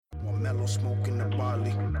mellow, smoking the barley.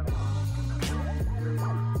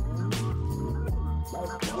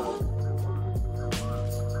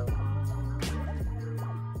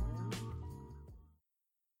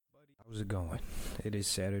 How's it going? It is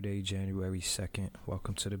Saturday, January 2nd.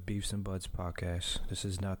 Welcome to the Beefs and Buds podcast. This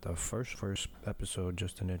is not the first episode,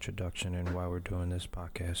 just an introduction and why we're doing this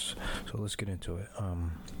podcast. So let's get into it.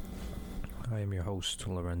 I am your host,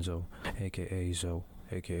 Lorenzo, aka Zoe,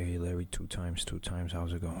 aka Larry, two times.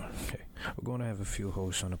 How's it going? Okay. We're going to have a few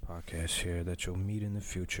hosts on the podcast here that you'll meet in the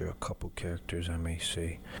future, a couple characters I may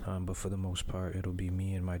say. But for the most part, it'll be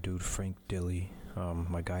me and my dude Frank Dilly,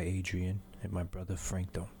 my guy Adrian, and my brother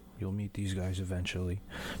Frank Dome. You'll meet these guys eventually.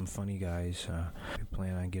 Some funny guys. We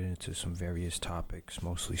plan on getting into some various topics,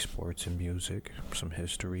 mostly sports and music, some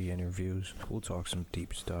history interviews. We'll talk some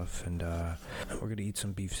deep stuff, and we're going to eat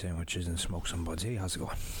some beef sandwiches and smoke some buds. Hey, how's it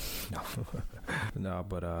going? No,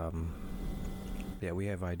 but yeah, we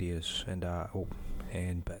have ideas, and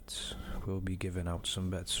and bets. We'll be giving out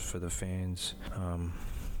some bets for the fans.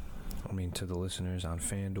 To the listeners on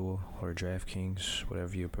FanDuel or DraftKings,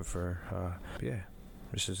 whatever you prefer. Yeah.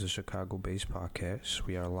 This is a Chicago-based podcast.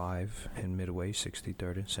 We are live in Midway,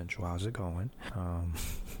 63rd and Central. How's it going?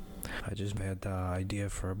 I just had the idea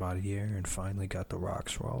for about a year and finally got the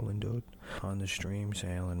rocks rolling, dude. On the streams,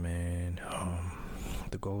 Alan, man.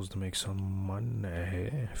 The goal is to make some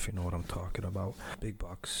money, if you know what I'm talking about. Big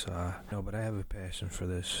bucks. No, but I have a passion for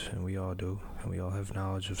this, and we all do. And we all have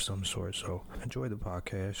knowledge of some sort. So enjoy the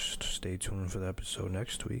podcast. Stay tuned for the episode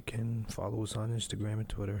next week, and follow us on Instagram and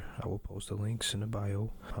Twitter. I will post the links in the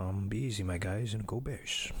bio. Be easy, my guys, and go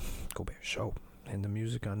Bears. Go Bears. Oh. And the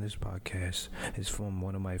music on this podcast is from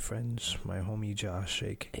one of my friends, my homie Josh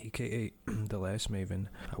Shake, aka The Last Maven.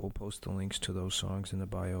 I will post the links to those songs in the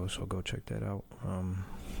bio, so go check that out.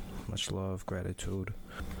 Much love, gratitude.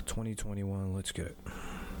 2021, let's get it. The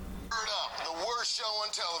worst show on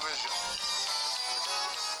television.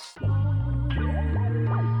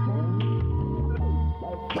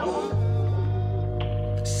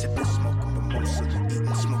 Sipping, smoking mimosa,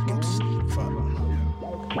 eating, smoking,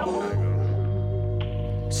 fuck.